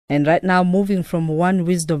And right now, moving from one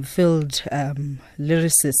wisdom-filled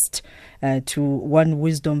lyricist to one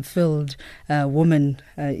wisdom-filled woman,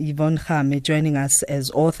 Yvonne Kgame, joining us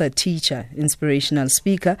as author, teacher, inspirational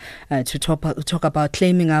speaker to talk about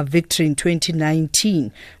claiming our victory in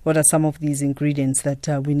 2019. What are some of these ingredients that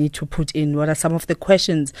we need to put in? What are some of the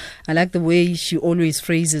questions? I like the way she always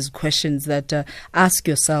phrases questions that ask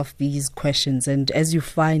yourself these questions. And as you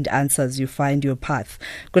find answers, you find your path.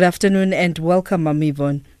 Good afternoon and welcome, Mama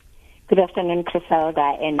Yvonne. Good afternoon,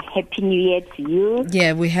 Griselda, and Happy New Year to you.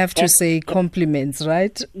 Yeah, we have to say compliments,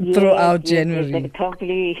 right? Throughout January. Yes, the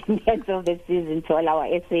compliments of the season to all our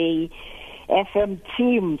SA FM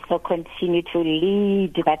team. So continue to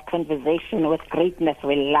lead that conversation with greatness.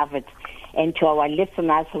 We love it. And to our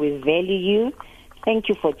listeners, we value you. Thank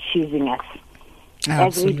you for choosing us.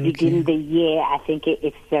 Absolutely. As we begin the year, I think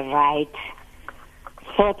it's the right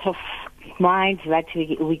sort of mind that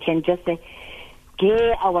we can just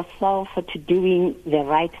gear ourselves to doing the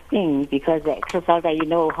right thing, because Griselda, you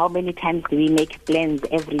know, how many times do we make plans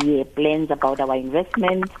every year? Plans about our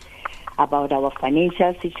investment, about our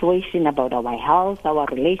financial situation, about our health, our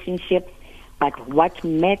relationships. But what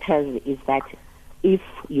matters is that if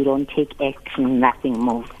you don't take action, nothing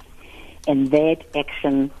moves. And that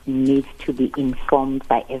action needs to be informed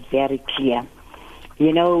by a very clear.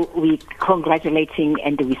 You know, we're congratulating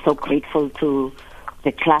and we're so grateful to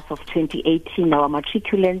the class of 2018. Our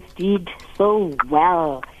matriculants did so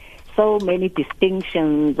well, so many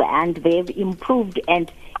distinctions, and they've improved.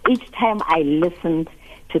 And each time I listened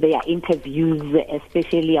to their interviews,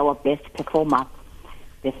 especially our best performer,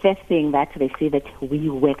 the first thing that they say that we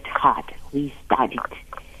worked hard, we studied,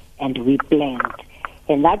 and we planned.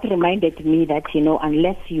 And that reminded me that, you know,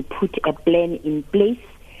 unless you put a plan in place,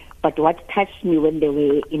 but what touched me when they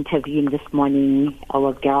were interviewing this morning,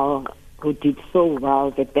 our girl who did so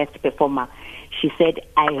well, the best performer, she said,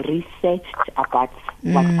 I researched about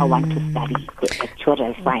what I want to study, the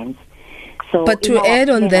actuarial science. So but to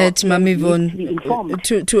add on that, Mama Yvonne,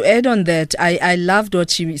 to add on that, I loved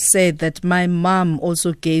what she said, that my mom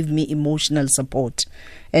also gave me emotional support.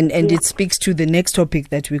 And yes, it speaks to the next topic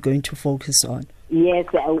that we're going to focus on. Yes,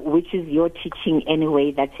 which is your teaching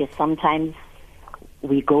anyway, that sometimes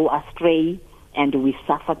we go astray and we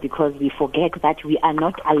suffer because we forget that we are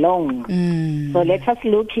not alone. So let us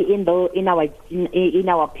look in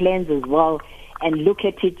our plans as well, and look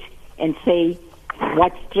at it and say,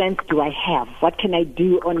 what strengths do I have? What can I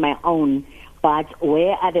do on my own? But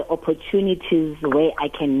where are the opportunities where I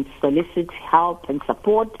can solicit help and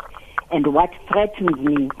support, and what threatens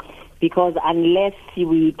me? Because unless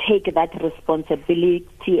we take that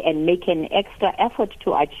responsibility and make an extra effort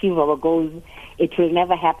to achieve our goals, it will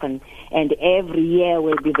never happen. And every year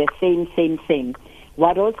will be the same.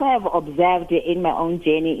 What also I have observed in my own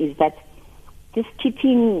journey is that just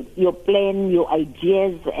keeping your plan, your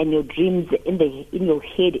ideas, and your dreams in your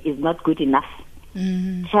head is not good enough.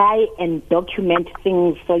 Try and document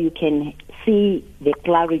things so you can see the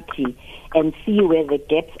clarity and see where the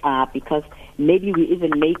gaps are, because maybe we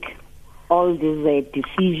even make all these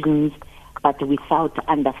decisions but without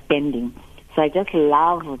understanding. So I just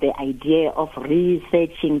love the idea of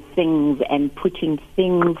researching things and putting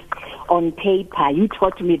things on paper. You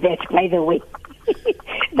taught me that, by the way.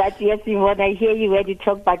 That yes, when I hear you when you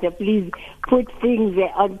talk about it, please put things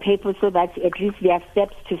on paper so that at least we have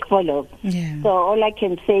steps to follow. Yeah. So all I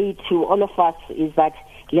can say to all of us is that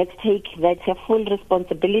let's take that full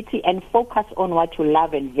responsibility and focus on what you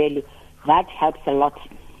love and value. That helps a lot.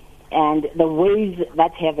 And the ways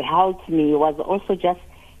that have helped me was also just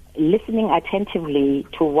listening attentively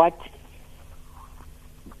to what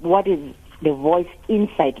is the voice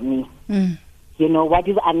inside me. You know, what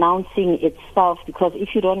is announcing itself, because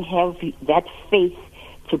if you don't have that faith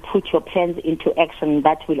to put your plans into action,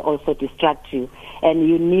 that will also distract you. And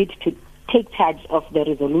you need to take charge of the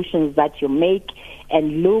resolutions that you make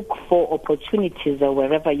and look for opportunities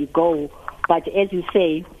wherever you go. But as you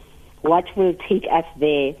say, what will take us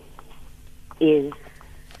there is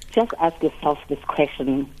just ask yourself this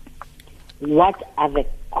question: what are the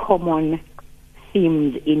common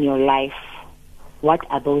themes in your life? What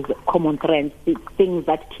are those common trends, things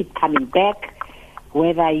that keep coming back,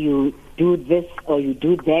 whether you do this or you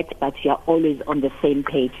do that, but you're always on the same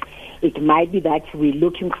page? It might be that we're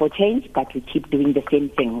looking for change, but we keep doing the same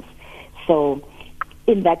things. So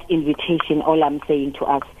in that invitation, all I'm saying to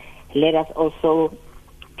us, let us also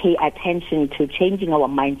pay attention to changing our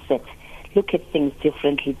mindset. Look at things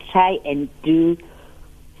differently. Try and do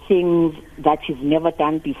things that you've never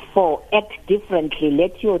done before. Act differently.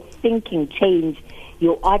 Let your thinking change,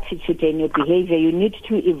 your attitude and your behavior. You need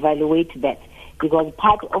to evaluate that, because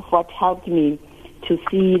part of what helped me to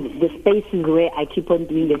see the spaces where I keep on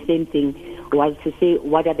doing the same thing was to say,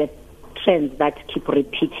 what are the trends that keep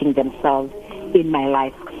repeating themselves in my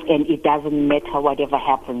life, and it doesn't matter whatever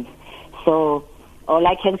happens. So all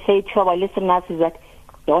I can say to our listeners is that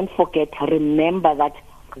don't forget, remember that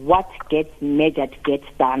what gets measured gets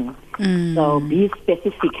done. So be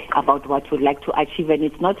specific about what you'd like to achieve, and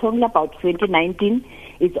it's not only about 2019,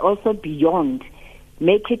 it's also beyond.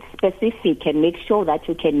 Make it specific and make sure that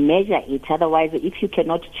you can measure it. Otherwise, if you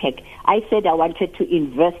cannot check, I said I wanted to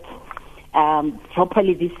invest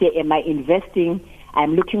properly this year. Am I investing?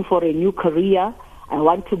 I'm looking for a new career. I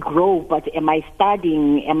want to grow, but am I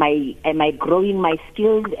studying? Am I growing my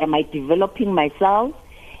skills? Am I developing myself?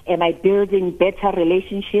 Am I building better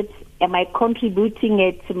relationships? Am I contributing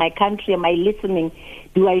it to my country? Am I listening?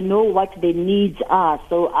 Do I know what the needs are?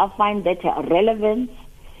 So I find that relevance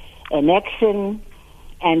and action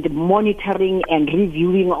and monitoring and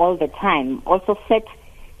reviewing all the time. Also set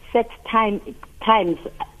times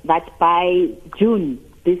that by June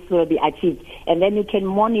this will be achieved, and then you can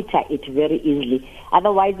monitor it very easily.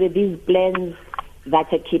 Otherwise, these plans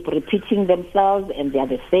that keep repeating themselves and they are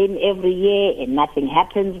the same every year and nothing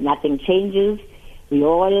happens, nothing changes, we're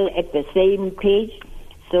all at the same page.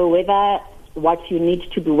 So whether what you need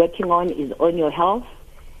to be working on is on your health,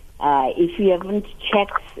 if you haven't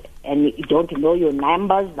checked and you don't know your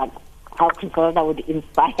numbers, but how Christopher would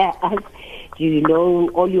inspire us, you know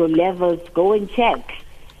all your levels, go and check.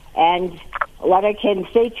 And what I can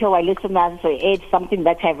say to our listeners, it's something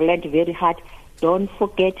that I've learned very hard. Don't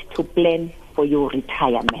forget to plan for your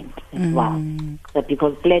retirement as well. So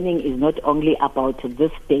because planning is not only about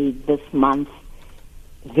this day, this month,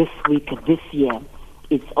 this week, this year.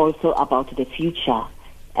 It's also about the future.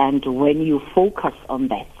 And when you focus on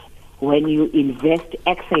that, when you invest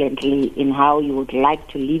excellently in how you would like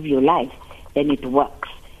to live your life, then it works.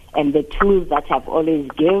 And the tools that I've always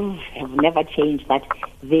given have never changed, that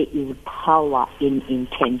there is power in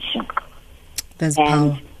intention. There's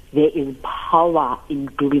power. There is power in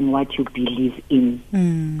doing what you believe in.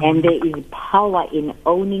 And there is power in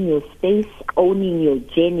owning your space, owning your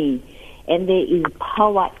journey. And there is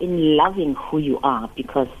power in loving who you are,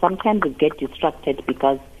 because sometimes you get distracted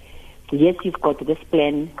because, yes, you've got this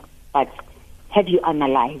plan, but have you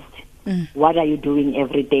analyzed? What are you doing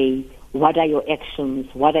every day? What are your actions?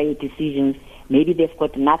 What are your decisions? Maybe they've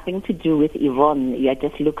got nothing to do with Yvonne. You are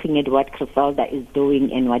just looking at what Griselda is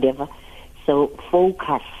doing and whatever. So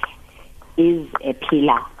focus is a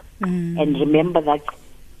pillar. And remember that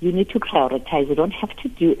you need to prioritize. You don't have to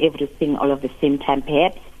do everything all at the same time.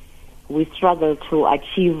 Perhaps we struggle to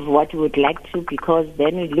achieve what we would like to, because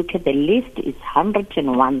then we look at the list, it's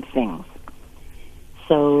 101 things.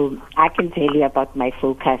 So I can tell you about my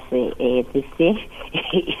focus this year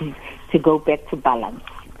is to go back to balance.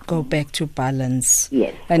 Go back to balance.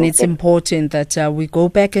 Yes. And it's important that we go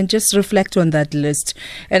back and just reflect on that list.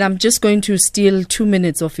 And I'm just going to steal 2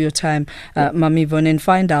 minutes of your time, Ma'am Yvonne, and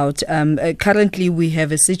find out. Currently, we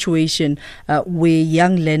have a situation where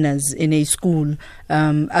young learners in a school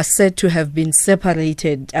are said to have been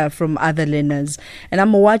separated from other learners. And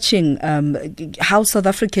I'm watching how South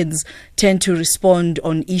Africans tend to respond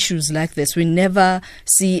on issues like this. We never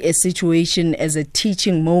see a situation as a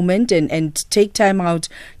teaching moment and take time out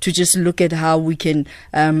to just look at how we can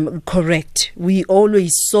correct. We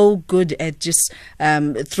always so good at just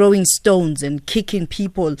throwing stones and kicking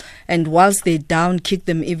people, and whilst they're down, kick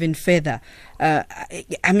them even further.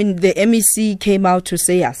 I mean, the MEC came out to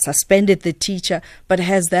say, suspended the teacher, but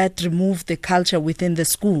has that removed the culture within the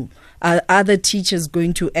school? Are other teachers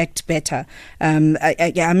going to act better? I mean,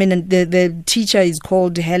 the teacher is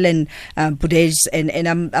called Helen Budesh, and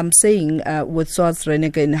I'm saying with Swartz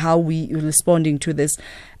Reneke and how we are responding to this,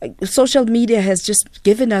 social media has just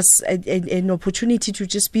given us an opportunity to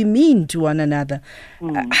just be mean to one another.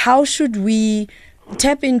 How should we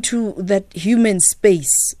tap into that human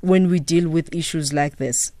space when we deal with issues like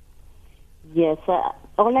this? Yes,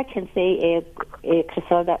 all I can say,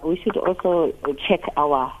 Griselda, we should also check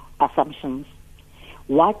our assumptions.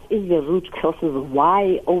 What is the root causes?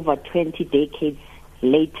 Why over 20 decades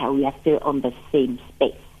later we are still on the same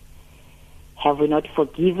space? Have we not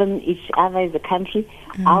forgiven each other as a country?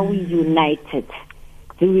 Are we united?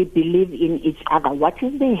 Do we believe in each other? What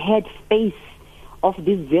is the head space of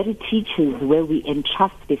these very teachers where we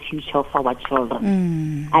entrust the future of our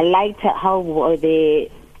children? I liked how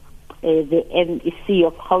the NEC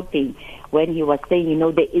of Gauteng, when he was saying,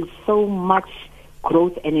 there is so much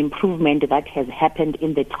growth and improvement that has happened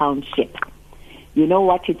in the township. You know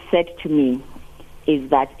what it said to me is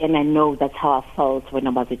that, and I know that's how I felt when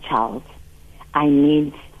I was a child, I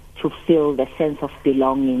need to feel the sense of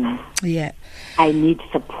belonging. Yeah. I need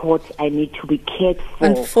support. I need to be cared for.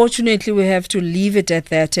 Unfortunately, we have to leave it at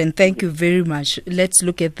that. And thank you very much. Let's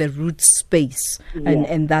look at the root space. Yes.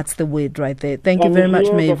 And that's the word right there. Thank you very much,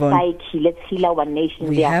 Yvonne. Society. Let's heal our nation.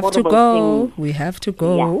 We have to go. Things. We have to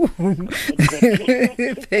go. Yeah.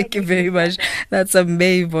 Exactly. Thank you very much. That's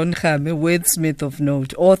Yvonne Kgame, wordsmith of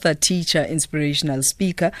note, author, teacher, inspirational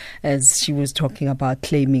speaker, as she was talking about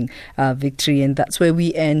claiming victory. And that's where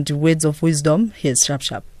we end Words of Wisdom. Here's Sharp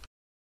Sharp.